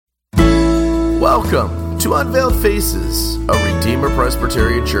Welcome to Unveiled Faces, a Redeemer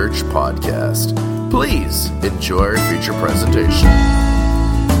Presbyterian Church podcast. Please enjoy our feature presentation.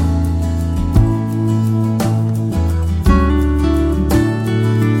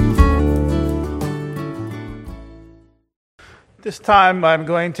 This time I'm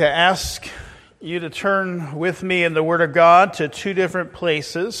going to ask you to turn with me in the Word of God to two different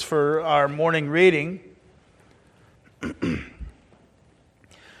places for our morning reading.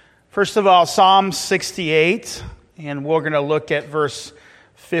 First of all, Psalm 68, and we're going to look at verse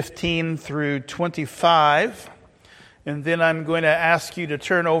 15 through 25. And then I'm going to ask you to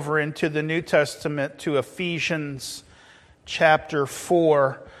turn over into the New Testament to Ephesians chapter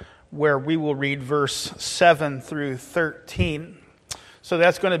 4, where we will read verse 7 through 13. So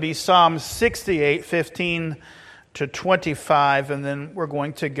that's going to be Psalm 68, 15 to 25, and then we're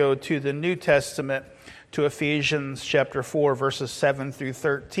going to go to the New Testament to Ephesians chapter 4, verses 7 through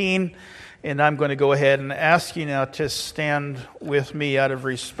 13. And I'm going to go ahead and ask you now to stand with me out of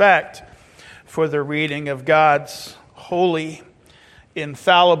respect for the reading of God's holy,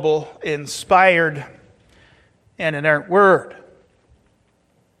 infallible, inspired, and inerrant word.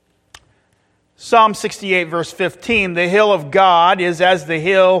 Psalm 68, verse 15, the hill of God is as the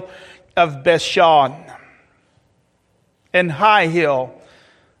hill of Bashan, and high hill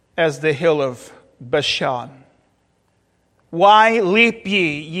as the hill of Bashan. Why leap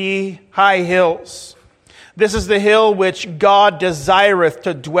ye high hills? This is the hill which God desireth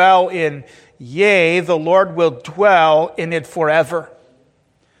to dwell in. Yea, the Lord will dwell in it forever.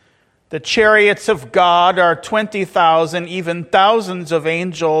 The chariots of God are 20,000, even thousands of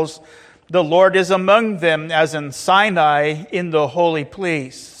angels. The Lord is among them, as in Sinai in the holy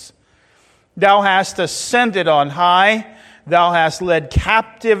place. Thou hast ascended on high. Thou hast led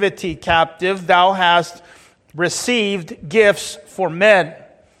captivity captive. Thou hast received gifts for men.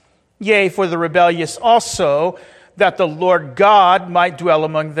 Yea, for the rebellious also, that the Lord God might dwell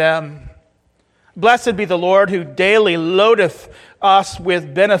among them. Blessed be the Lord, who daily loadeth us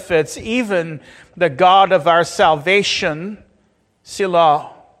with benefits, even the God of our salvation,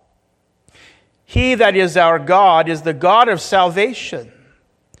 Selah. He that is our God is the God of salvation.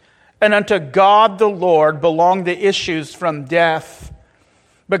 And unto God the Lord belong the issues from death.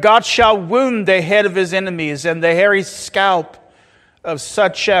 But God shall wound the head of his enemies, and the hairy scalp of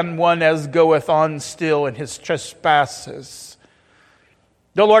such an one as goeth on still in his trespasses.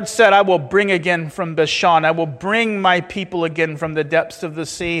 The Lord said, I will bring again from Bashan, I will bring my people again from the depths of the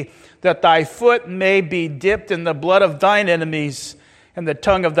sea, that thy foot may be dipped in the blood of thine enemies, and the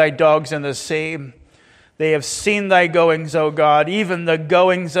tongue of thy dogs in the sea. They have seen thy goings, O God, even the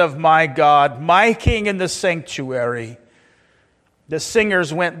goings of my God, my King in the sanctuary. The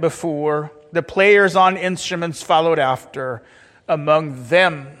singers went before, the players on instruments followed after. Among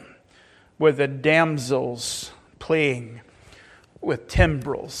them were the damsels playing with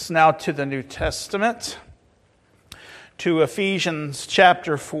timbrels. Now to the New Testament, to Ephesians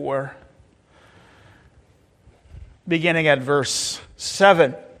chapter 4, beginning at verse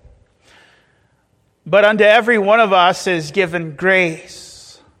 7. But unto every one of us is given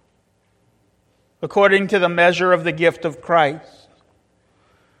grace, according to the measure of the gift of Christ.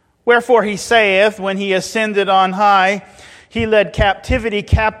 Wherefore he saith, when he ascended on high, he led captivity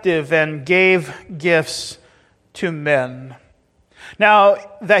captive and gave gifts to men. Now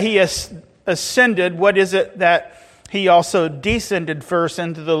that he ascended, what is it that he also descended first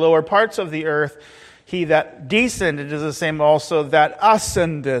into the lower parts of the earth? He that descended is the same also that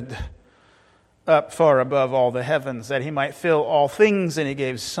ascended up far above all the heavens, that he might fill all things. And he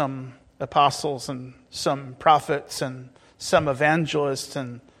gave some apostles and some prophets and some evangelists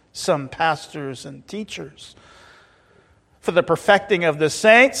and some pastors and teachers, for the perfecting of the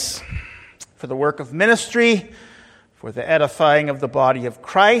saints, for the work of ministry, for the edifying of the body of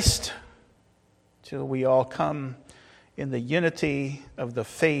Christ, till we all come in the unity of the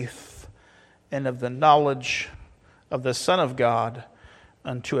faith and of the knowledge of the Son of God,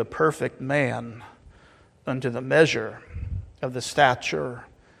 unto a perfect man, unto the measure of the stature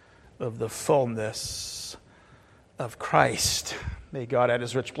of the fullness of Christ. May God add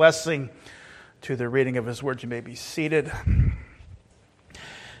his rich blessing to the reading of his word. You may be seated.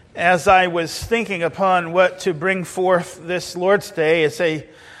 As I was thinking upon what to bring forth this Lord's Day, as I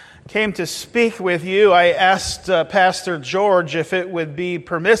came to speak with you, I asked Pastor George if it would be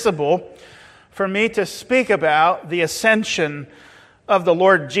permissible for me to speak about the ascension of the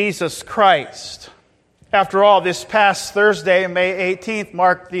Lord Jesus Christ. After all, this past Thursday, May 18th,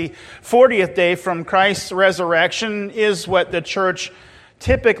 marked the 40th day from Christ's resurrection, is what the church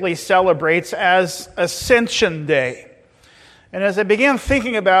typically celebrates as Ascension Day. And as I began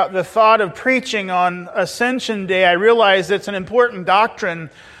thinking about the thought of preaching on Ascension Day, I realized it's an important doctrine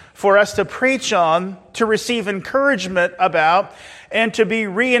for us to preach on, to receive encouragement about, and to be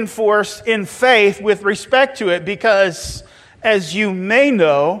reinforced in faith with respect to it, because, as you may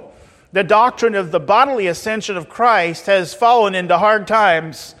know, the doctrine of the bodily ascension of Christ has fallen into hard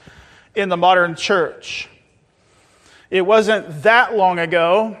times in the modern church. It wasn't that long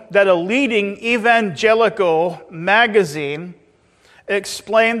ago that a leading evangelical magazine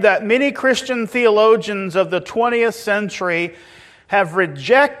explained that many Christian theologians of the 20th century have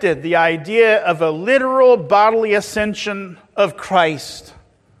rejected the idea of a literal bodily ascension of Christ,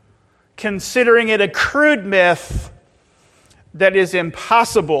 considering it a crude myth that is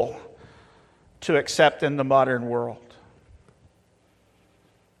impossible to accept in the modern world.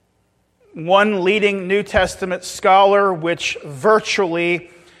 One leading New Testament scholar, which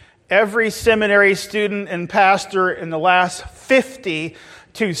virtually every seminary student and pastor in the last 50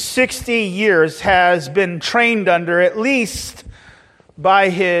 to 60 years has been trained under, at least by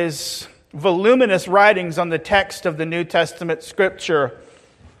his voluminous writings on the text of the New Testament Scripture,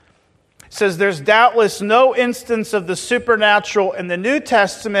 says there's doubtless no instance of the supernatural in the New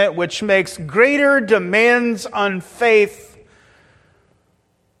Testament which makes greater demands on faith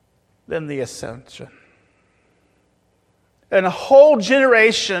than the Ascension. And a whole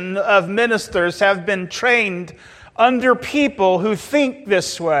generation of ministers have been trained under people who think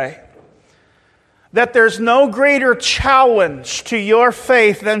this way. That there's no greater challenge to your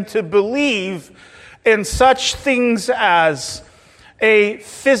faith than to believe in such things as a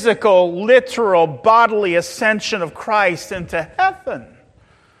physical, literal, bodily ascension of Christ into heaven.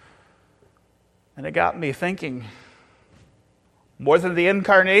 And it got me thinking, more than the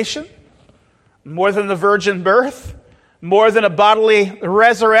incarnation? More than the virgin birth? More than a bodily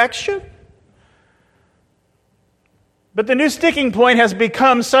resurrection? But the new sticking point has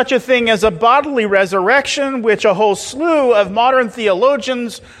become such a thing as a bodily resurrection, which a whole slew of modern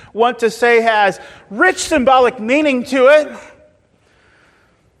theologians want to say has rich symbolic meaning to it.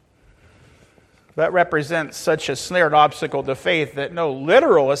 That represents such a snared obstacle to faith that no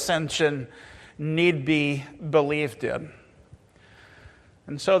literal ascension need be believed in.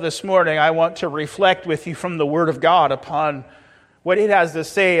 And so this morning I want to reflect with you from the Word of God upon what it has to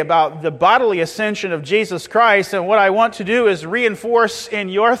say about the bodily ascension of Jesus Christ. And what I want to do is reinforce in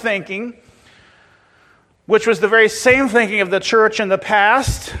your thinking, which was the very same thinking of the church in the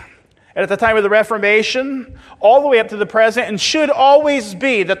past, and at the time of the Reformation, all the way up to the present, and should always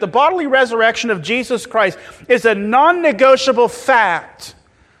be, that the bodily resurrection of Jesus Christ is a non-negotiable fact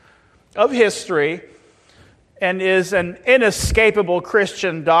of history and is an inescapable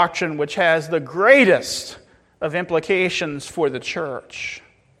Christian doctrine which has the greatest of implications for the church.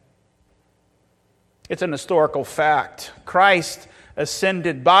 It's an historical fact. Christ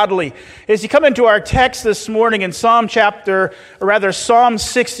ascended bodily. As you come into our text this morning in Psalm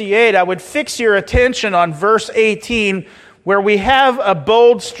 68, I would fix your attention on verse 18, where we have a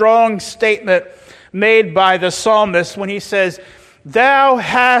bold, strong statement made by the psalmist when he says, "Thou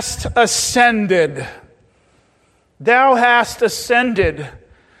hast ascended. Thou hast ascended."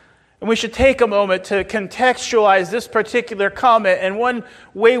 And we should take a moment to contextualize this particular comment. And one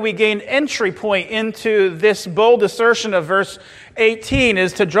way we gain entry point into this bold assertion of verse 18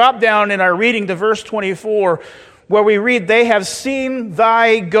 is to drop down in our reading to verse 24, where we read, "They have seen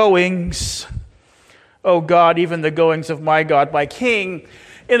thy goings, O God, even the goings of my God, my King,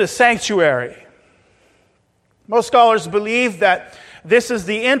 in the sanctuary." Most scholars believe that this is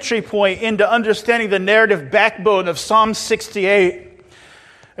the entry point into understanding the narrative backbone of Psalm 68.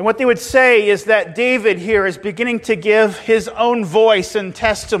 And what they would say is that David here is beginning to give his own voice and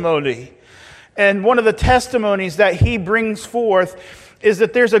testimony. And one of the testimonies that he brings forth is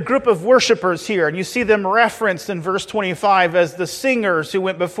that there's a group of worshipers here. And you see them referenced in verse 25 as the singers who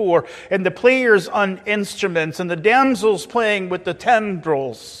went before, and the players on instruments, and the damsels playing with the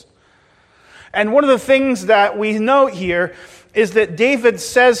timbrels. And one of the things that we note here is that David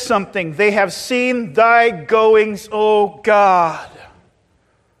says something. "They have seen thy goings, O God."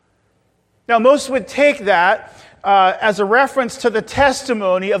 Now, most would take that as a reference to the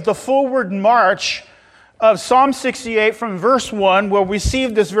testimony of the forward march of Psalm 68 from verse 1, where we see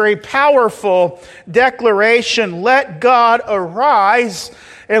this very powerful declaration, "Let God arise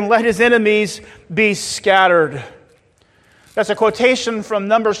and let his enemies be scattered." That's a quotation from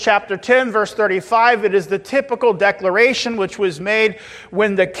Numbers chapter 10, verse 35. It is the typical declaration which was made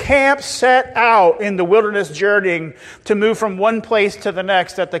when the camp set out in the wilderness journeying to move from one place to the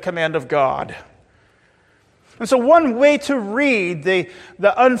next at the command of God. And so one way to read the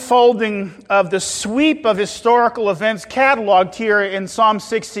unfolding of the sweep of historical events cataloged here in Psalm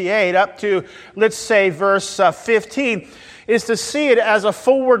 68 up to, let's say, verse 15, is to see it as a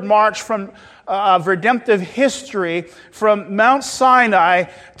forward march from of redemptive history from Mount Sinai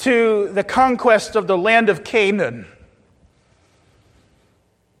to the conquest of the land of Canaan.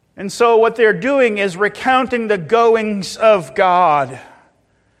 And so what they're doing is recounting the goings of God.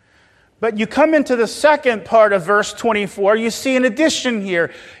 But you come into the second part of verse 24, you see an addition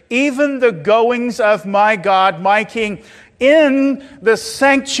here. Even the goings of my God, my King, in the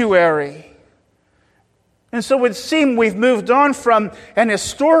sanctuary. And so it would seem we've moved on from an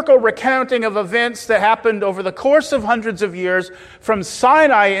historical recounting of events that happened over the course of hundreds of years, from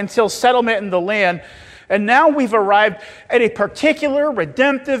Sinai until settlement in the land. And now we've arrived at a particular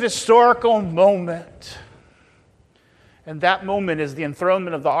redemptive historical moment. And that moment is the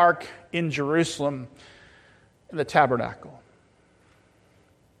enthronement of the ark in Jerusalem, in the tabernacle.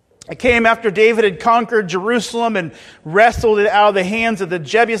 It came after David had conquered Jerusalem and wrestled it out of the hands of the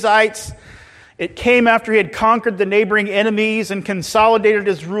Jebusites. It came after he had conquered the neighboring enemies and consolidated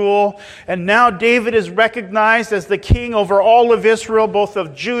his rule. And now David is recognized as the king over all of Israel, both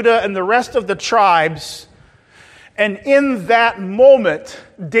of Judah and the rest of the tribes. And in that moment,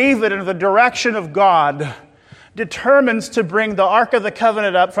 David, in the direction of God, determines to bring the Ark of the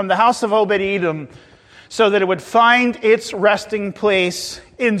Covenant up from the house of Obed-Edom so that it would find its resting place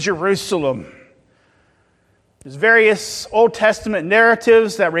in Jerusalem. There's various Old Testament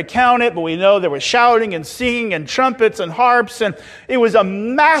narratives that recount it, but we know there was shouting and singing and trumpets and harps, and it was a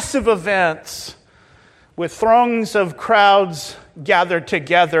massive event with throngs of crowds gathered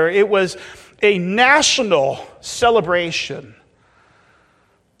together. It was a national celebration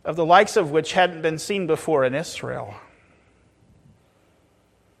of the likes of which hadn't been seen before in Israel.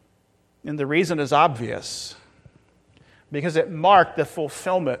 And the reason is obvious, because it marked the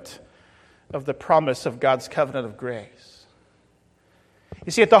fulfillment of the promise of God's covenant of grace.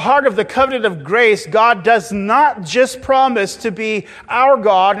 You see, at the heart of the covenant of grace, God does not just promise to be our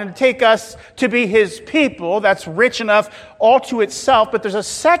God and take us to be His people. That's rich enough all to itself. But there's a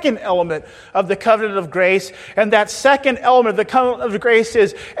second element of the covenant of grace. And that second element of the covenant of grace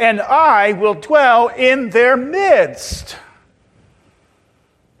is, and I will dwell in their midst.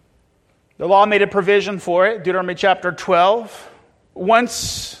 The law made a provision for it. Deuteronomy chapter 12.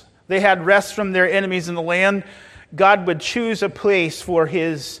 Once they had rest from their enemies in the land, God would choose a place for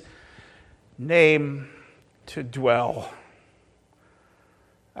His name to dwell.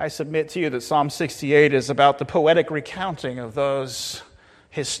 I submit to you that Psalm 68 is about the poetic recounting of those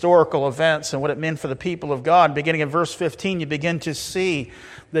historical events and what it meant for the people of God. Beginning in verse 15, you begin to see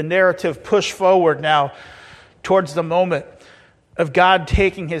the narrative push forward now towards the moment of God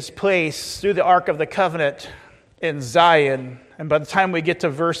taking His place through the Ark of the Covenant in Zion. And by the time we get to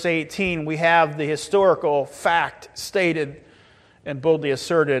verse 18, we have the historical fact stated and boldly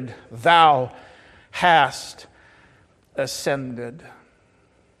asserted, thou hast ascended.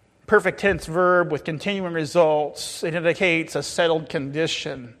 Perfect tense verb with continuing results. It indicates a settled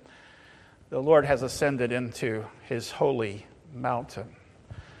condition. The Lord has ascended into His holy mountain.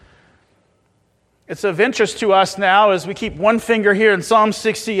 It's of interest to us now as we keep one finger here in Psalm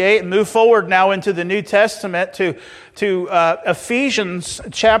 68 and move forward now into the New Testament to Ephesians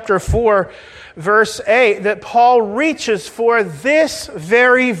chapter 4, verse 8, that Paul reaches for this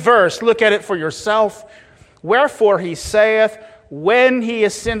very verse. Look at it for yourself. Wherefore he saith, when he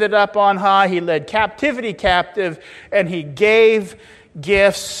ascended up on high, he led captivity captive, and he gave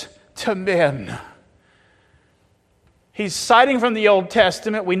gifts to men. He's citing from the Old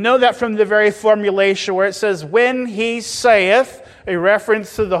Testament. We know that from the very formulation where it says, when he saith, a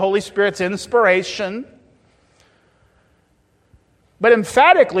reference to the Holy Spirit's inspiration. But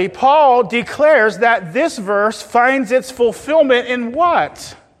emphatically, Paul declares that this verse finds its fulfillment in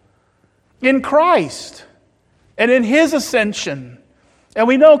what? In Christ and in His ascension. And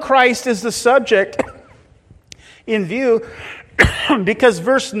we know Christ is the subject in view because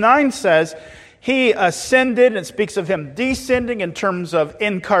verse 9 says, He ascended, and speaks of Him descending in terms of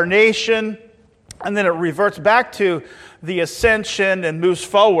incarnation. And then it reverts back to the ascension and moves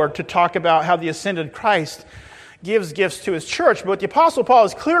forward to talk about how the ascended Christ gives gifts to His church. But what the Apostle Paul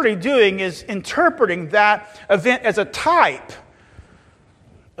is clearly doing is interpreting that event as a type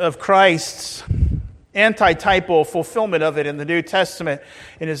of Christ's antitypal fulfillment of it in the New Testament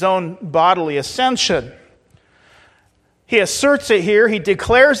in His own bodily ascension. He asserts it here. He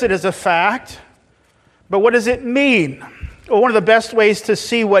declares it as a fact. But what does it mean? Well, one of the best ways to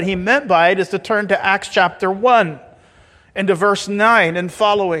see what he meant by it is to turn to Acts chapter 1 and to verse 9 and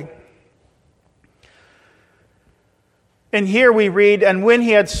following. And here we read, and when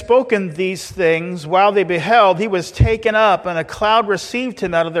he had spoken these things, while they beheld, he was taken up, and a cloud received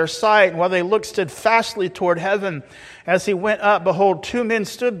him out of their sight. And while they looked steadfastly toward heaven, as he went up, behold, two men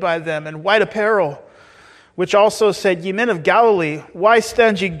stood by them in white apparel, which also said, Ye men of Galilee, why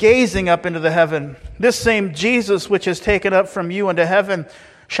stand ye gazing up into the heaven? This same Jesus, which is taken up from you into heaven,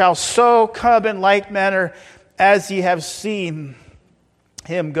 shall so come in like manner as ye have seen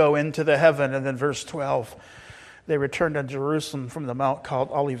him go into the heaven. And then verse 12. They returned to Jerusalem from the mount called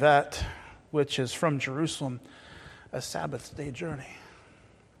Olivet, which is from Jerusalem a Sabbath day journey.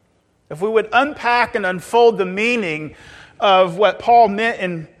 If we would unpack and unfold the meaning of what Paul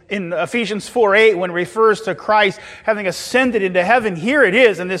meant in Ephesians 4:8 when it refers to Christ having ascended into heaven, here it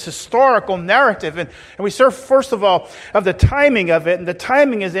is in this historical narrative. And we serve, first of all, of the timing of it. And the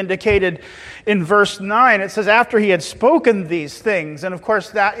timing is indicated in verse 9. It says, after he had spoken these things. And of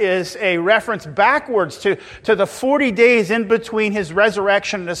course, that is a reference backwards to the 40 days in between his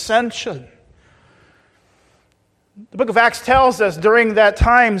resurrection and ascension. The book of Acts tells us during that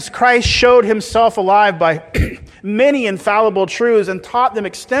time, Christ showed himself alive by many infallible truths and taught them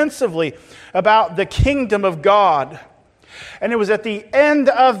extensively about the kingdom of God. And it was at the end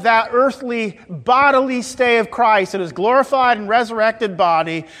of that earthly bodily stay of Christ, in his glorified and resurrected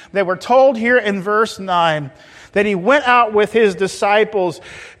body, that we're told here in verse 9 that he went out with his disciples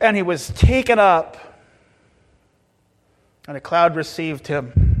and he was taken up, and a cloud received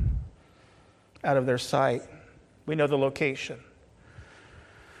him out of their sight. We know the location.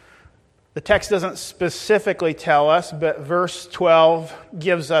 The text doesn't specifically tell us, but verse 12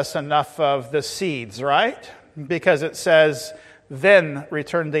 gives us enough of the seeds, right? Because it says, then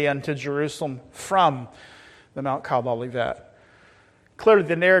returned they unto Jerusalem from the mount called Olivet. Clearly,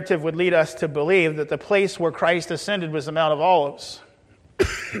 the narrative would lead us to believe that the place where Christ ascended was the Mount of Olives.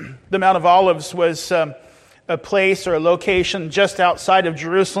 The Mount of Olives was a place or a location just outside of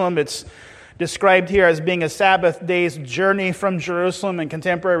Jerusalem. It's described here as being a Sabbath day's journey from Jerusalem, and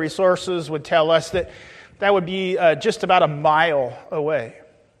contemporary sources would tell us that that would be just about a mile away.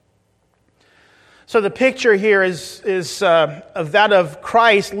 So the picture here is of that of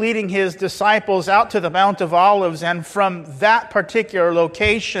Christ leading his disciples out to the Mount of Olives, and from that particular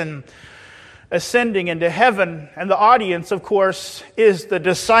location ascending into heaven. And the audience, of course, is the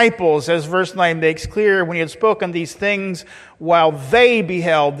disciples, as verse 9 makes clear. When he had spoken these things, while they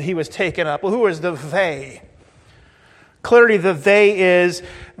beheld, he was taken up. Well, who is the they? Clearly, the they is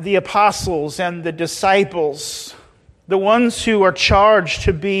the apostles and the disciples, the ones who are charged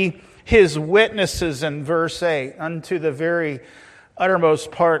to be his witnesses in verse 8, unto the very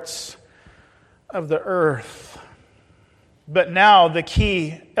uttermost parts of the earth. But now the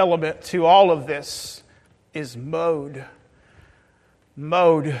key element to all of this is mode.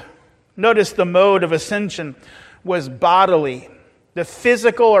 Mode. Notice the mode of ascension was bodily. The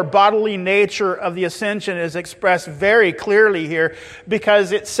physical or bodily nature of the ascension is expressed very clearly here,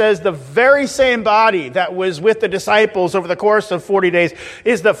 because it says the very same body that was with the disciples over the course of 40 days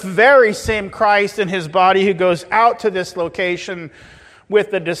is the very same Christ in his body who goes out to this location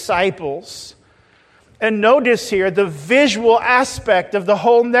with the disciples. And notice here the visual aspect of the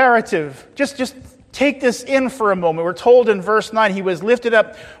whole narrative. Just take this in for a moment. We're told in verse 9, he was lifted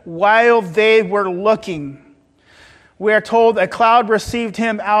up while they were looking. We are told a cloud received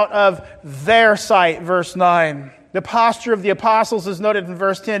him out of their sight, verse 9. The posture of the apostles is noted in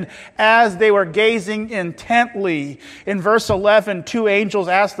verse 10, as they were gazing intently. In verse 11, two angels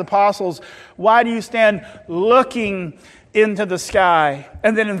asked the apostles, why do you stand looking into the sky?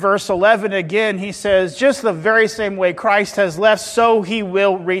 And then in verse 11 again, he says, just the very same way Christ has left, so he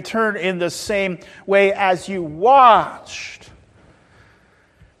will return in the same way as you watched.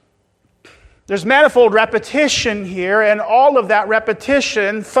 There's manifold repetition here, and all of that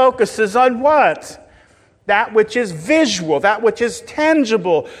repetition focuses on what? That which is visual, that which is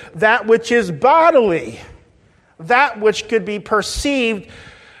tangible, that which is bodily, that which could be perceived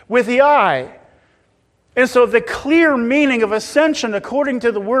with the eye. And so the clear meaning of ascension, according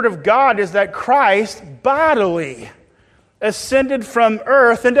to the Word of God, is that Christ bodily ascended from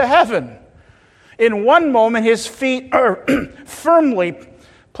earth into heaven. In one moment, his feet are firmly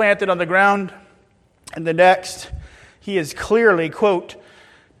planted on the ground, and the next, he is clearly, quote,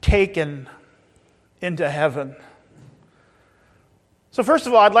 taken into heaven. So first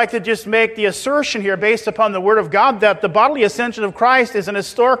of all, I'd like to just make the assertion here based upon the Word of God that the bodily ascension of Christ is an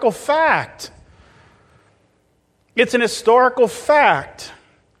historical fact. It's an historical fact.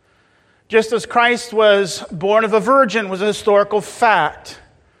 Just as Christ was born of a virgin was a historical fact.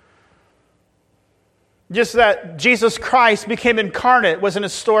 Just that Jesus Christ became incarnate was an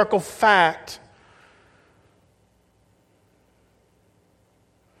historical fact.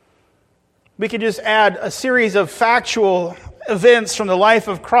 We could just add a series of factual events from the life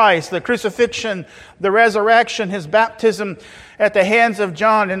of Christ, the crucifixion, the resurrection, his baptism at the hands of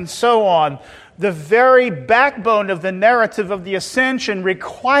John, and so on. The very backbone of the narrative of the Ascension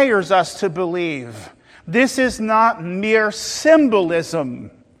requires us to believe. This is not mere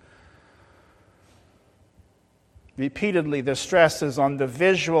symbolism. Repeatedly, the stress is on the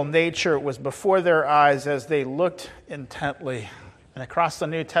visual nature. It was before their eyes as they looked intently. And across the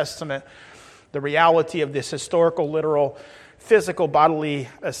New Testament, the reality of this historical, literal, physical, bodily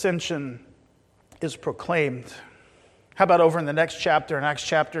ascension is proclaimed. How about over in the next chapter, in Acts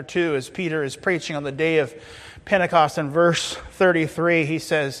chapter 2, as Peter is preaching on the day of Pentecost, in verse 33, he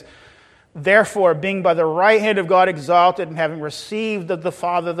says, "Therefore, being by the right hand of God exalted, and having received of the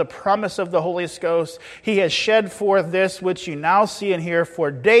Father the promise of the Holy Ghost, he has shed forth this which you now see and hear,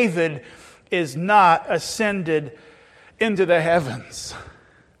 for David is not ascended into the heavens."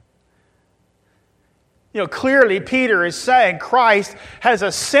 Clearly Peter is saying Christ has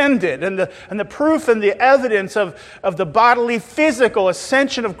ascended, and the proof and the evidence of the bodily, physical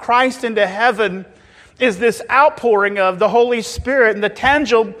ascension of Christ into heaven is this outpouring of the Holy Spirit and the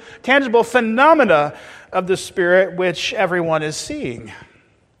tangible phenomena of the Spirit which everyone is seeing.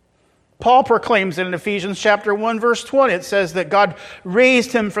 Paul proclaims it in Ephesians chapter 1, verse 20. It says that God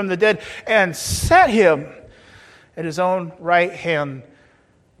raised him from the dead and set him at his own right hand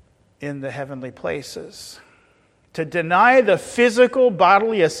in the heavenly places. To deny the physical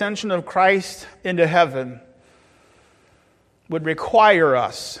bodily ascension of Christ into heaven would require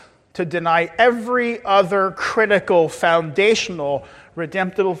us to deny every other critical, foundational,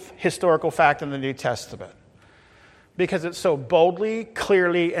 redemptive historical fact in the New Testament. Because it's so boldly,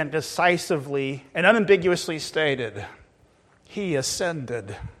 clearly, and decisively and unambiguously stated. He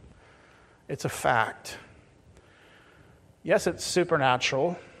ascended. It's a fact. Yes, it's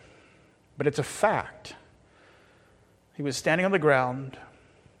supernatural, but it's a fact. He was standing on the ground,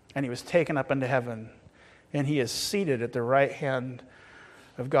 and he was taken up into heaven, and he is seated at the right hand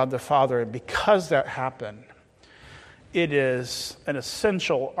of God the Father. And because that happened, it is an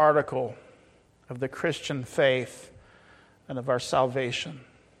essential article of the Christian faith and of our salvation.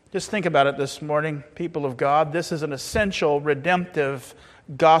 Just think about it this morning, people of God. This is an essential, redemptive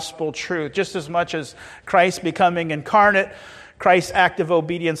gospel truth. Just as much as Christ becoming incarnate, Christ's active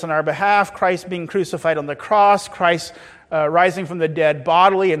obedience on our behalf, Christ being crucified on the cross, Christ rising from the dead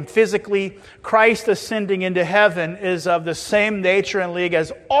bodily and physically, Christ ascending into heaven is of the same nature and league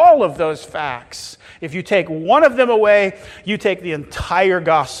as all of those facts. If you take one of them away, you take the entire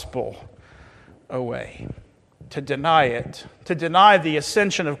gospel away. To deny it, to deny the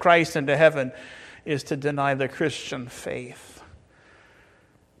ascension of Christ into heaven, is to deny the Christian faith.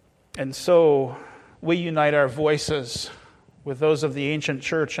 And so we unite our voices with those of the ancient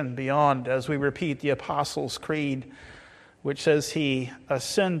church and beyond as we repeat the Apostles' Creed, which says he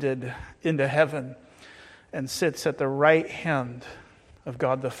ascended into heaven and sits at the right hand of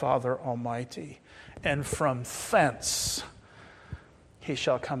God the Father Almighty. And from thence he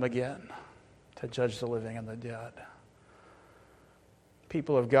shall come again to judge the living and the dead.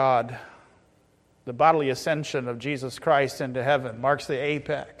 People of God, the bodily ascension of Jesus Christ into heaven marks the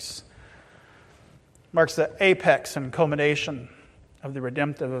apex and culmination of the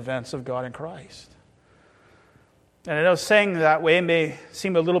redemptive events of God in Christ. And I know saying that way may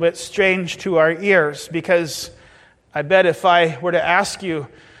seem a little bit strange to our ears, because I bet if I were to ask you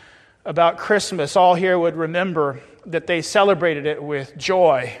about Christmas, all here would remember that they celebrated it with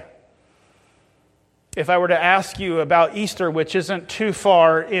joy. If I were to ask you about Easter, which isn't too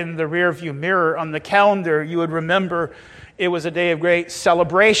far in the rearview mirror on the calendar, you would remember it was a day of great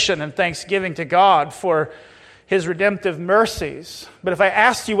celebration and thanksgiving to God for his redemptive mercies. But if I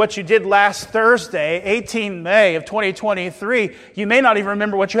asked you what you did last Thursday, 18 May of 2023, you may not even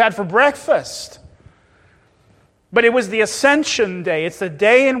remember what you had for breakfast. But it was the Ascension Day. It's the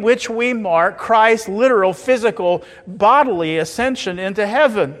day in which we mark Christ's literal, physical, bodily ascension into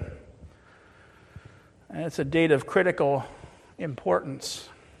heaven. And it's a date of critical importance,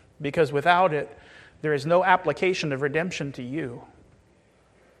 because without it, there is no application of redemption to you.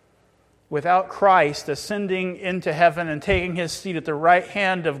 Without Christ ascending into heaven and taking his seat at the right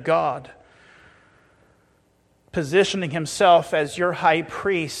hand of God, positioning himself as your high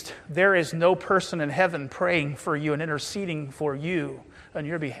priest, there is no person in heaven praying for you and interceding for you on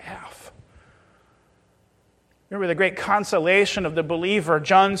your behalf. Remember the great consolation of the believer.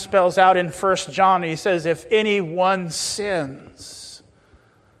 John spells out in 1 John, he says, if anyone sins,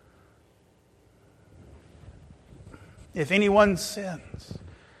 it's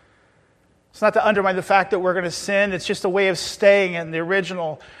It's not to undermine the fact that we're going to sin. It's just a way of staying in the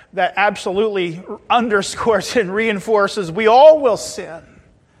original that absolutely underscores and reinforces we all will sin.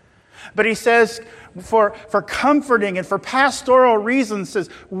 But he says, for comforting and for pastoral reasons, says,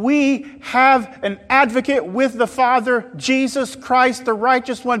 we have an advocate with the Father, Jesus Christ, the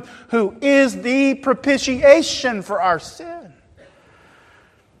righteous one, who is the propitiation for our sin.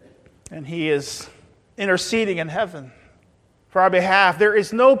 And he is interceding in heaven for our behalf. There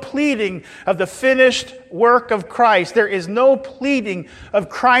is no pleading of the finished work of Christ. There is no pleading of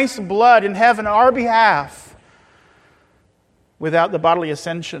Christ's blood in heaven on our behalf without the bodily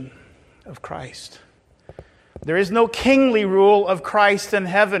ascension of Christ. There is no kingly rule of Christ in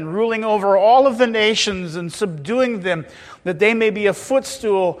heaven, ruling over all of the nations and subduing them, that they may be a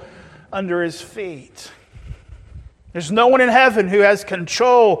footstool under his feet. There's no one in heaven who has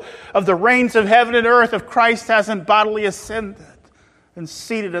control of the reigns of heaven and earth if Christ hasn't bodily ascended and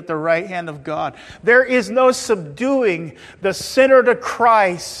seated at the right hand of God. There is no subduing the sinner to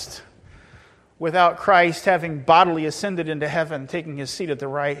Christ without Christ having bodily ascended into heaven, taking his seat at the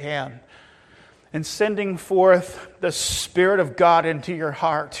right hand, and sending forth the Spirit of God into your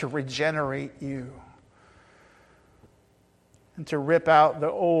heart to regenerate you and to rip out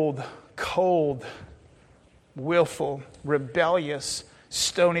the old, cold, willful, rebellious,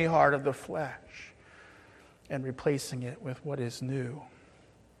 stony heart of the flesh and replacing it with what is new.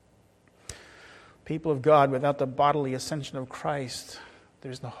 People of God, without the bodily ascension of Christ,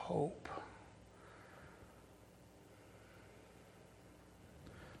 there's no hope.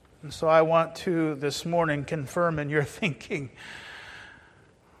 And so I want to, this morning, confirm in your thinking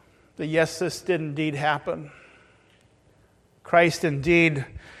that yes, this did indeed happen. Christ indeed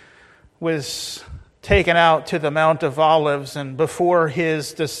was taken out to the Mount of Olives, and before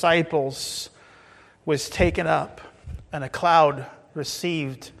his disciples was taken up, and a cloud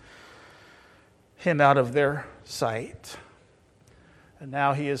received him out of their sight. And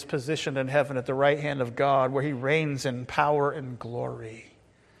now he is positioned in heaven at the right hand of God, where he reigns in power and glory.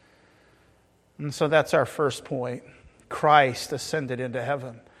 And so that's our first point. Christ ascended into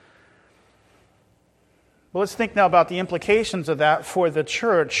heaven. But let's think now about the implications of that for the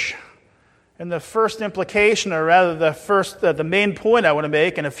church. And the first implication, or rather the main point I want to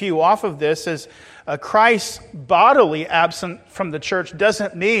make, and a few off of this, is Christ bodily absent from the church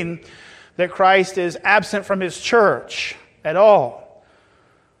doesn't mean that Christ is absent from his church at all.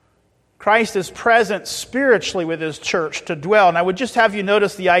 Christ is present spiritually with his church to dwell. And I would just have you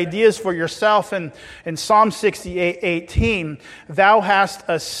notice the ideas for yourself in Psalm 68:18. Thou hast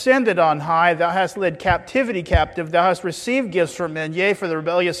ascended on high, thou hast led captivity captive, thou hast received gifts from men, yea, for the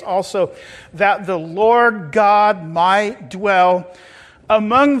rebellious also, that the Lord God might dwell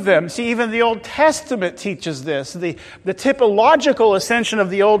among them. See, even the Old Testament teaches this. The typological ascension of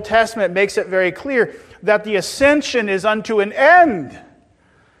the Old Testament makes it very clear that the ascension is unto an end.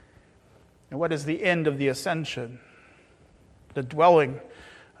 And what is the end of the ascension? The dwelling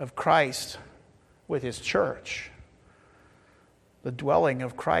of Christ with his church. The dwelling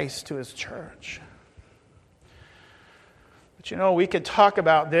of Christ to his church. But you know, we could talk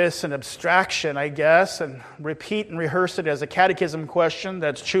about this in abstraction, I guess, and repeat and rehearse it as a catechism question.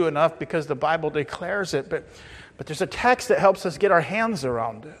 That's true enough because the Bible declares it. But there's a text that helps us get our hands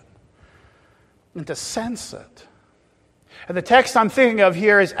around it and to sense it. And the text I'm thinking of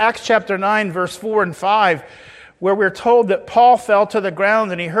here is Acts chapter 9, verse 4 and 5, where we're told that Paul fell to the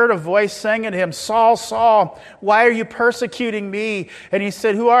ground and he heard a voice saying to him, Saul, Saul, why are you persecuting me? And he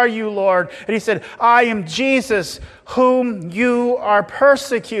said, who are you, Lord? And he said, I am Jesus, whom you are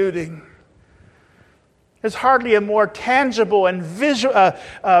persecuting. There's hardly a more tangible and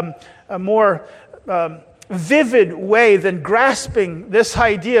vivid way than grasping this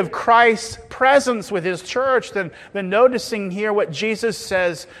idea of Christ's presence with his church than noticing here what Jesus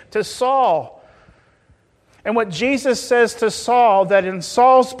says to Saul. And what Jesus says to Saul, that in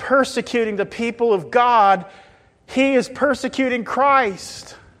Saul's persecuting the people of God, he is persecuting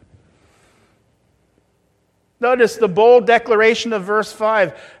Christ. Notice the bold declaration of verse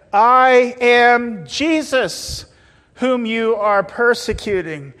 5. I am Jesus, whom you are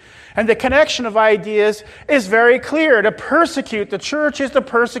persecuting. And the connection of ideas is very clear. To persecute the church is to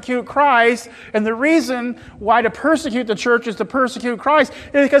persecute Christ. And the reason why to persecute the church is to persecute Christ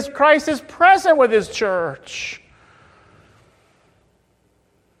is because Christ is present with his church.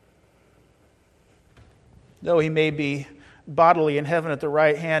 Though he may be bodily in heaven at the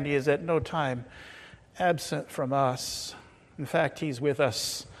right hand, he is at no time absent from us. In fact, he's with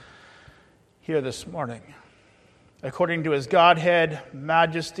us here this morning. According to his Godhead,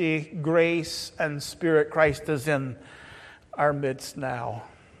 majesty, grace, and Spirit, Christ is in our midst now.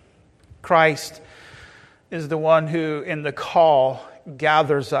 Christ is the one who, in the call,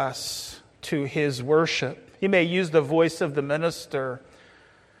 gathers us to his worship. He may use the voice of the minister,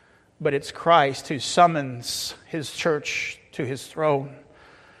 but it's Christ who summons his church to his throne.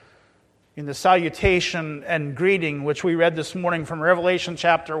 In the salutation and greeting, which we read this morning from Revelation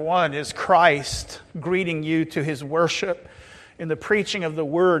chapter 1, is Christ greeting you to his worship. In the preaching of the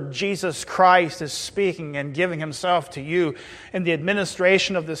word, Jesus Christ is speaking and giving himself to you. In the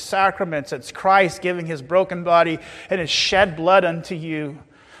administration of the sacraments, it's Christ giving his broken body and his shed blood unto you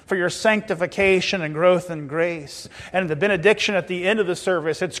for your sanctification and growth in grace. And in the benediction at the end of the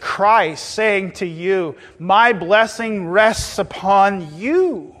service, it's Christ saying to you, my blessing rests upon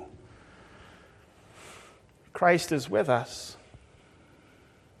you. Christ is with us.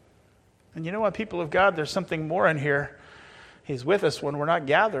 And you know what, people of God, there's something more in here. He's with us when we're not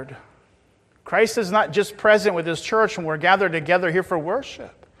gathered. Christ is not just present with his church when we're gathered together here for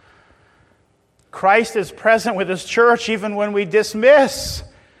worship. Christ is present with his church even when we dismiss.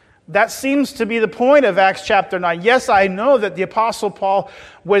 That seems to be the point of Acts chapter 9. Yes, I know that the Apostle Paul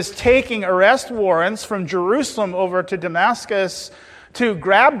was taking arrest warrants from Jerusalem over to Damascus to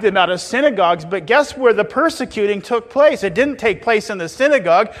grab them out of synagogues, but guess where the persecuting took place? It didn't take place in the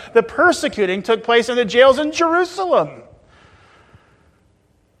synagogue. The persecuting took place in the jails in Jerusalem.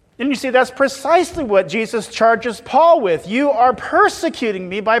 And you see, that's precisely what Jesus charges Paul with. You are persecuting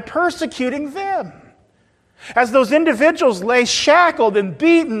me by persecuting them. As those individuals lay shackled and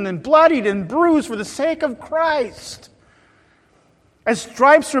beaten and bloodied and bruised for the sake of Christ. As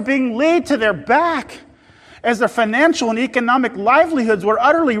stripes were being laid to their back. As their financial and economic livelihoods were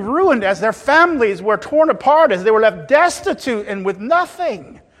utterly ruined. As their families were torn apart. As they were left destitute and with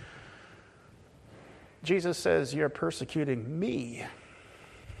nothing. Jesus says, you're persecuting me.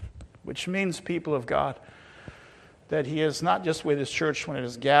 Which means, people of God, that he is not just with his church when it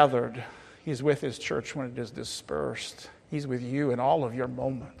is gathered. He's with his church when it is dispersed. He's with you in all of your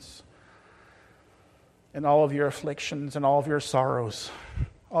moments. In all of your afflictions and all of your sorrows.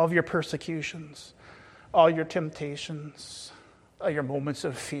 All of your persecutions. All your temptations. All your moments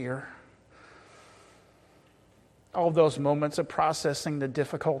of fear. All of those moments of processing the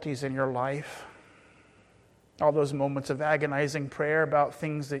difficulties in your life. All those moments of agonizing prayer about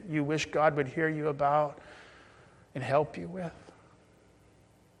things that you wish God would hear you about and help you with.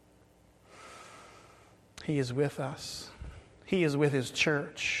 He is with us. He is with his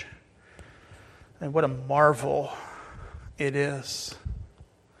church. And what a marvel it is.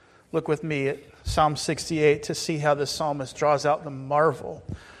 Look with me at Psalm 68 to see how the psalmist draws out the marvel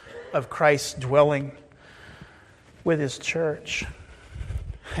of Christ dwelling with his church.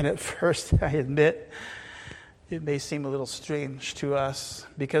 And at first, I admit, it may seem a little strange to us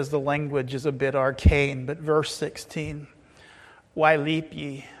because the language is a bit arcane, but verse 16, why leap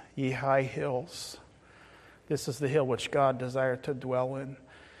ye, ye high hills? This is the hill which God desired to dwell in.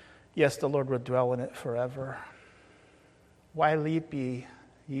 Yes, the Lord would dwell in it forever. Why leap ye,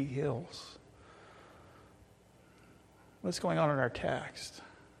 ye hills? What's going on in our text?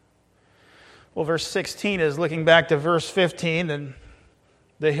 Well, verse 16 is looking back to verse 15, and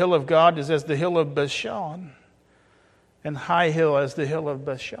the hill of God is as the hill of Bashan. And high hill as the hill of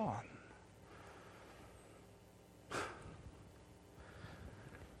Bashan.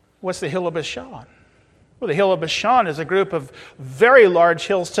 What's the hill of Bashan? Well, the hill of Bashan is a group of very large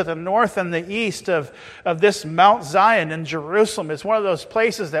hills to the north and the east of this Mount Zion in Jerusalem. It's one of those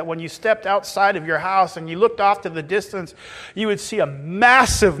places that when you stepped outside of your house and you looked off to the distance, you would see a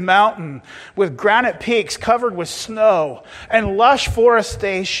massive mountain with granite peaks covered with snow and lush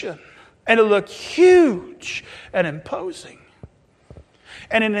forestation. And it looked huge and imposing.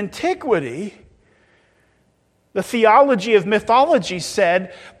 And in antiquity, the theology of mythology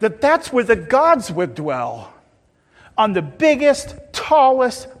said that that's where the gods would dwell. On the biggest,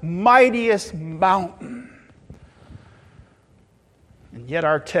 tallest, mightiest mountain. And yet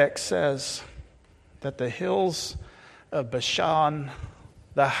our text says that the hills of Bashan,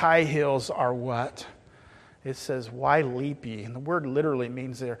 the high hills, are what? It says, why leap ye? And the word literally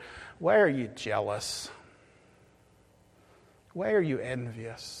means there, why are you jealous? Why are you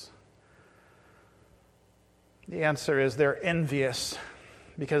envious? The answer is they're envious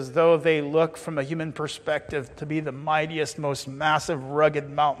because though they look from a human perspective to be the mightiest, most massive, rugged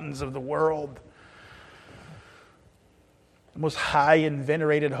mountains of the world, the most high and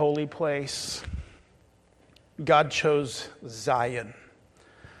venerated holy place, God chose Zion,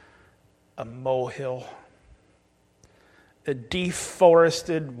 a molehill, a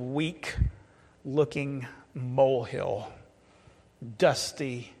deforested, weak-looking molehill,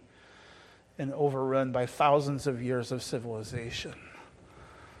 dusty and overrun by thousands of years of civilization.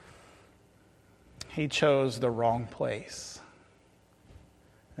 he chose the wrong place.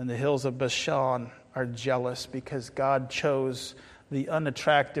 And the hills of Bashan are jealous because God chose the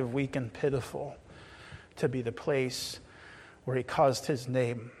unattractive, weak, and pitiful to be the place where he caused his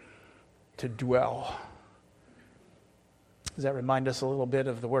name to dwell. Does that remind us a little bit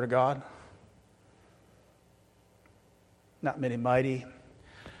of the Word of God? Not many mighty,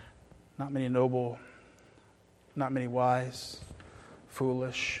 not many noble, not many wise,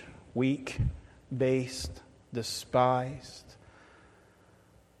 foolish, weak, based, despised.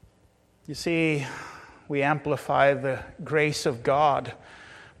 You see, we amplify the grace of God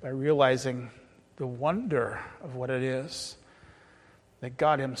by realizing the wonder of what it is that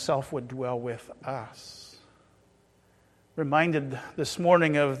God himself would dwell with us. Reminded this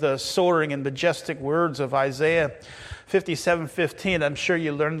morning of the soaring and majestic words of Isaiah 57:15. I'm sure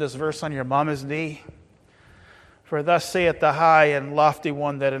you learned this verse on your mama's knee. For thus saith the high and lofty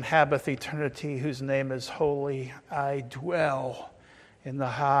one that inhabiteth eternity, whose name is holy. I dwell in the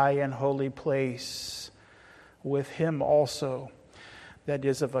high and holy place with him also that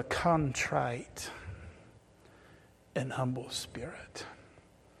is of a contrite and humble spirit.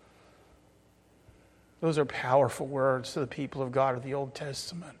 Those are powerful words to the people of God of the Old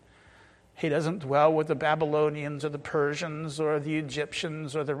Testament. He doesn't dwell with the Babylonians or the Persians or the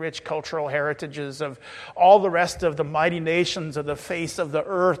Egyptians or the rich cultural heritages of all the rest of the mighty nations of the face of the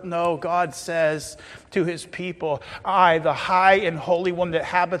earth. No, God says to his people, I, the high and holy one that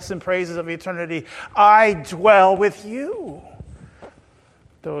habits and praises of eternity, I dwell with you.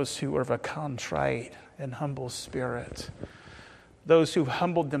 Those who are of a contrite and humble spirit. Those who've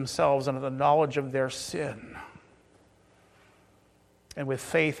humbled themselves under the knowledge of their sin. And with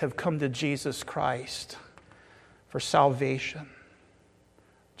faith have come to Jesus Christ for salvation.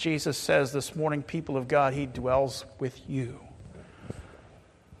 Jesus says this morning, people of God, he dwells with you.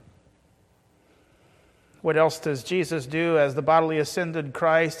 What else does Jesus do? As the bodily ascended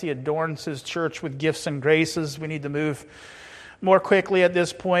Christ, he adorns his church with gifts and graces. We need to move more quickly at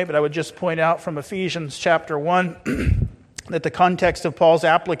this point, but I would just point out from Ephesians chapter 1 that the context of Paul's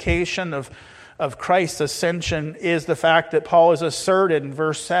application of Christ's ascension is the fact that Paul has asserted in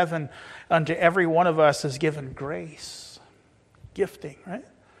verse 7, unto every one of us is given grace. Gifting, right?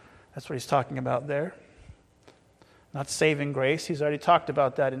 That's what he's talking about there. Not saving grace. He's already talked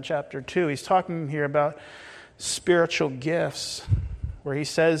about that in chapter 2. He's talking here about spiritual gifts, where he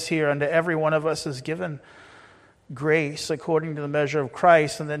says here, unto every one of us is given grace according to the measure of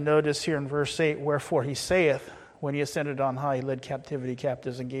Christ. And then notice here in verse 8, wherefore he saith, when he ascended on high, he led captivity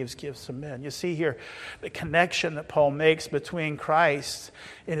captives and gave gifts to men. You see here the connection that Paul makes between Christ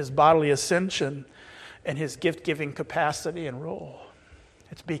in his bodily ascension and his gift-giving capacity and role.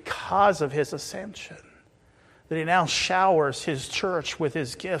 It's because of his ascension that he now showers his church with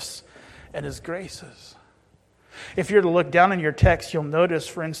his gifts and his graces. If you're to look down in your text, you'll notice,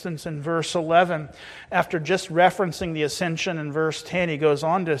 for instance, in verse 11, after just referencing the ascension in verse 10, he goes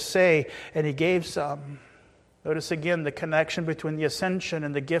on to say, and he gave some. Notice again the connection between the ascension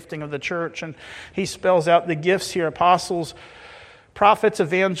and the gifting of the church. And he spells out the gifts here: apostles, prophets,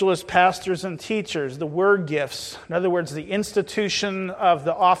 evangelists, pastors, and teachers. The word gifts. In other words, the institution of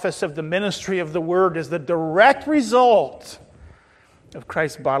the office of the ministry of the word is the direct result of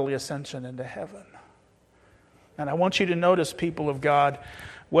Christ's bodily ascension into heaven. And I want you to notice, people of God,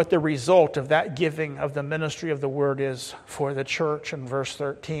 what the result of that giving of the ministry of the word is for the church in verse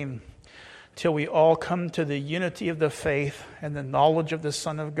 13. Till we all come to the unity of the faith and the knowledge of the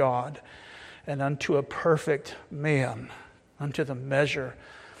Son of God, and unto a perfect man, unto the measure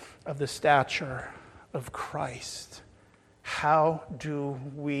of the stature of Christ. How do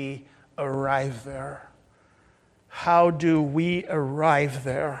we arrive there? How do we arrive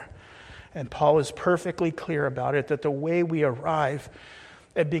there? And Paul is perfectly clear about it, that the way we arrive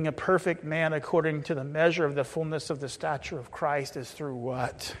at being a perfect man according to the measure of the fullness of the stature of Christ is through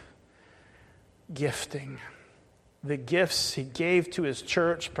what? Gifting. The gifts he gave to his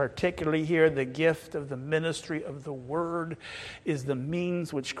church, particularly here, the gift of the ministry of the word, is the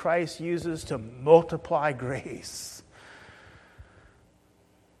means which Christ uses to multiply grace.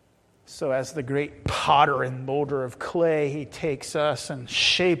 So as the great potter and molder of clay, he takes us and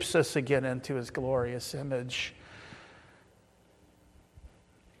shapes us again into his glorious image.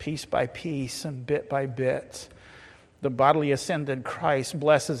 Piece by piece and bit by bit, the bodily ascended Christ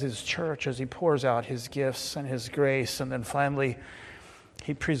blesses his church as he pours out his gifts and his grace. And then finally,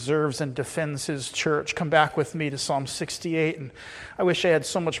 he preserves and defends his church. Come back with me to Psalm 68. And I wish I had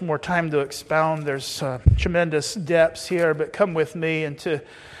so much more time to expound. There's tremendous depths here, but come with me into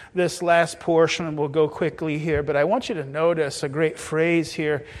this last portion and we'll go quickly here. But I want you to notice a great phrase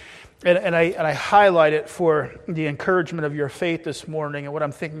here And I highlight it for the encouragement of your faith this morning. And what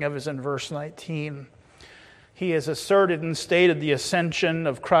I'm thinking of is in verse 19. He has asserted and stated the ascension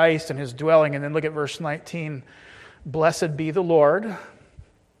of Christ and his dwelling. And then look at verse 19. Blessed be the Lord,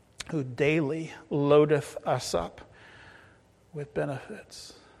 who daily loadeth us up with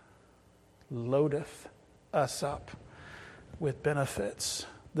benefits. Loadeth us up with benefits.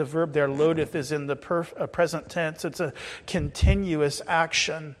 The verb there, loadeth, is in the present tense. It's a continuous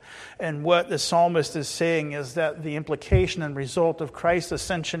action. And what the psalmist is saying is that the implication and result of Christ's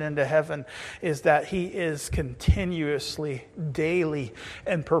ascension into heaven is that he is continuously, daily,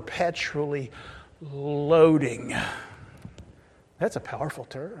 and perpetually loading. That's a powerful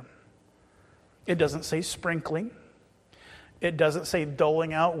term. It doesn't say sprinkling. It doesn't say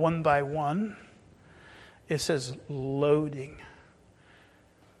doling out one by one. It says loading.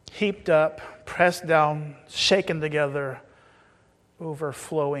 Heaped up, pressed down, shaken together,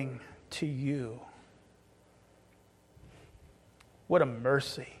 overflowing to you. What a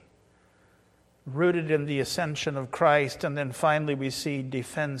mercy. Rooted in the ascension of Christ, and then finally we see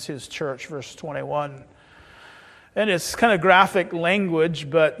defends his church, verse 21. And it's kind of graphic language,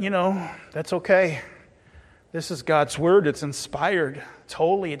 but that's okay. This is God's word. It's inspired. It's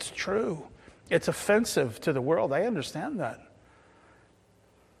holy. It's true. It's offensive to the world. I understand that.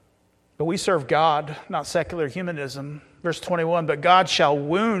 But we serve God, not secular humanism. Verse 21, but God shall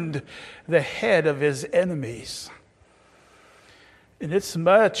wound the head of his enemies. And it's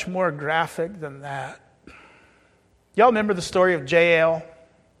much more graphic than that. Y'all remember the story of Jael?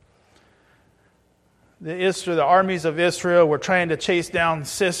 The armies of Israel were trying to chase down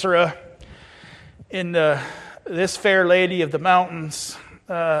Sisera. And this fair lady of the mountains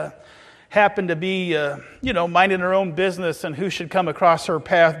happened to be, minding her own business, and who should come across her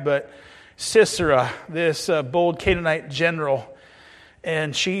path but Sisera, this bold Canaanite general.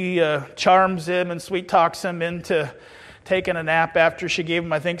 And she charms him and sweet talks him into taking a nap after she gave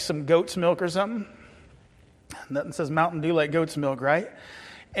him, I think, some goat's milk or something. Nothing says Mountain Dew like goat's milk, right?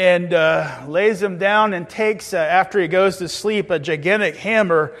 And lays him down and takes, after he goes to sleep, a gigantic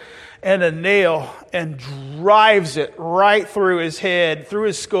hammer and a nail and drives it right through his head, through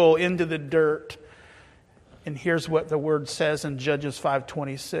his skull, into the dirt. And here's what the word says in Judges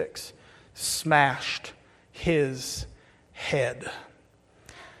 5:26. Smashed his head.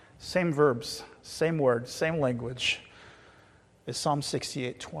 Same verbs, same words, same language as Psalm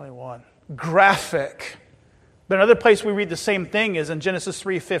 68:21. Graphic. But another place we read the same thing is in Genesis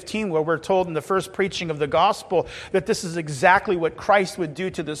 3:15, where we're told in the first preaching of the gospel that this is exactly what Christ would do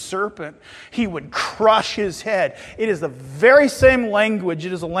to the serpent. He would crush his head. It is the very same language.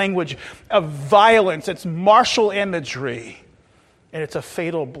 It is a language of violence. It's martial imagery. And it's a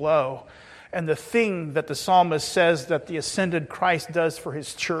fatal blow. And the thing that the psalmist says that the ascended Christ does for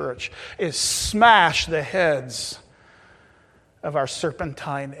his church is smash the heads of our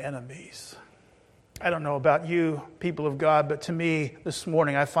serpentine enemies. I don't know about you, people of God, but to me this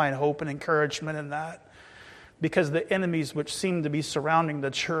morning I find hope and encouragement in that, because the enemies which seem to be surrounding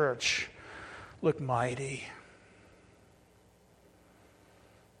the church look mighty.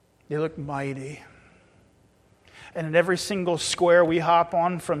 They look mighty. And in every single square we hop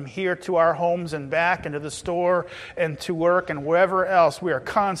on, from here to our homes and back, and to the store and to work and wherever else, we are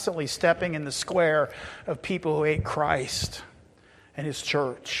constantly stepping in the square of people who hate Christ and his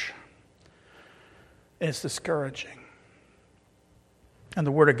church. And it's discouraging. And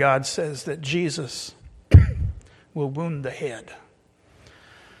the Word of God says that Jesus will wound the head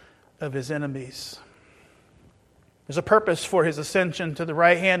of his enemies. There's a purpose for his ascension to the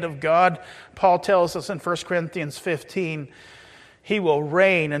right hand of God. Paul tells us in 1 Corinthians 15, he will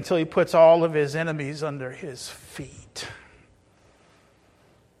reign until he puts all of his enemies under his feet.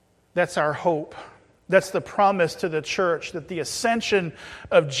 That's our hope. That's the promise to the church, that the ascension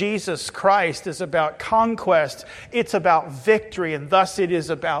of Jesus Christ is about conquest. It's about victory, and thus it is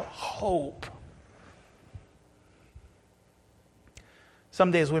about hope.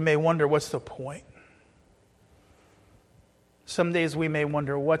 Some days we may wonder, what's the point? Some days we may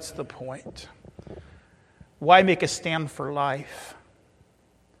wonder, what's the point? Why make a stand for life?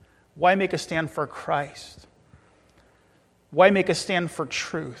 Why make a stand for Christ? Why make a stand for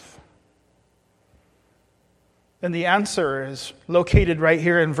truth? And the answer is located right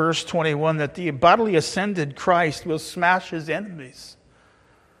here in verse 21, that the bodily ascended Christ will smash his enemies.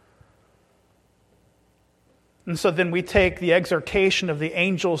 And so then we take the exhortation of the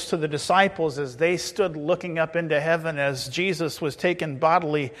angels to the disciples as they stood looking up into heaven as Jesus was taken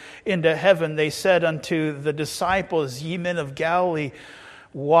bodily into heaven. They said unto the disciples, ye men of Galilee,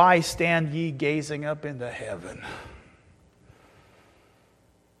 why stand ye gazing up into heaven?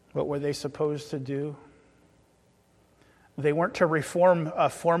 What were they supposed to do? They weren't to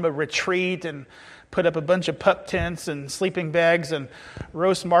form a retreat and put up a bunch of pup tents and sleeping bags and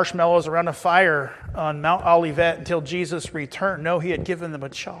roast marshmallows around a fire on Mount Olivet until Jesus returned. No, he had given them a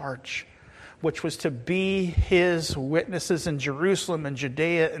charge, which was to be his witnesses in Jerusalem and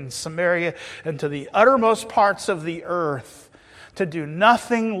Judea and Samaria and to the uttermost parts of the earth, to do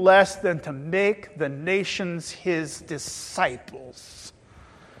nothing less than to make the nations his disciples.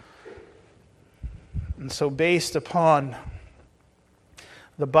 And so based upon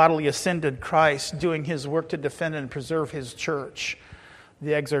the bodily ascended Christ doing his work to defend and preserve his church,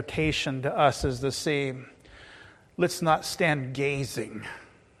 the exhortation to us is the same. Let's not stand gazing,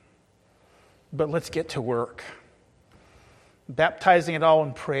 but let's get to work. Baptizing it all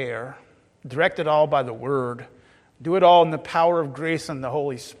in prayer, direct it all by the word, do it all in the power of grace and the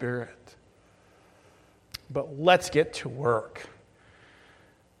Holy Spirit. But let's get to work.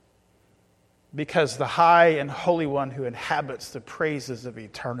 Because the high and holy one who inhabits the praises of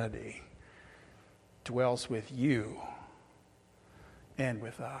eternity dwells with you and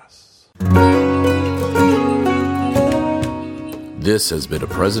with us. This has been a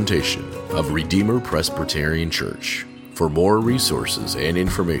presentation of Redeemer Presbyterian Church. For more resources and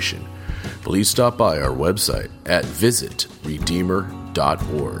information, please stop by our website at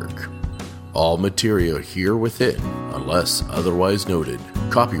visitredeemer.org. All material here within, unless otherwise noted,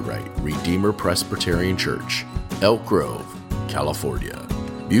 copyright Redeemer Presbyterian Church, Elk Grove, California.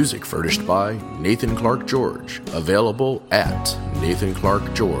 Music furnished by Nathan Clark George, available at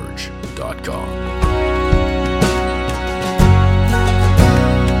nathanclarkgeorge.com.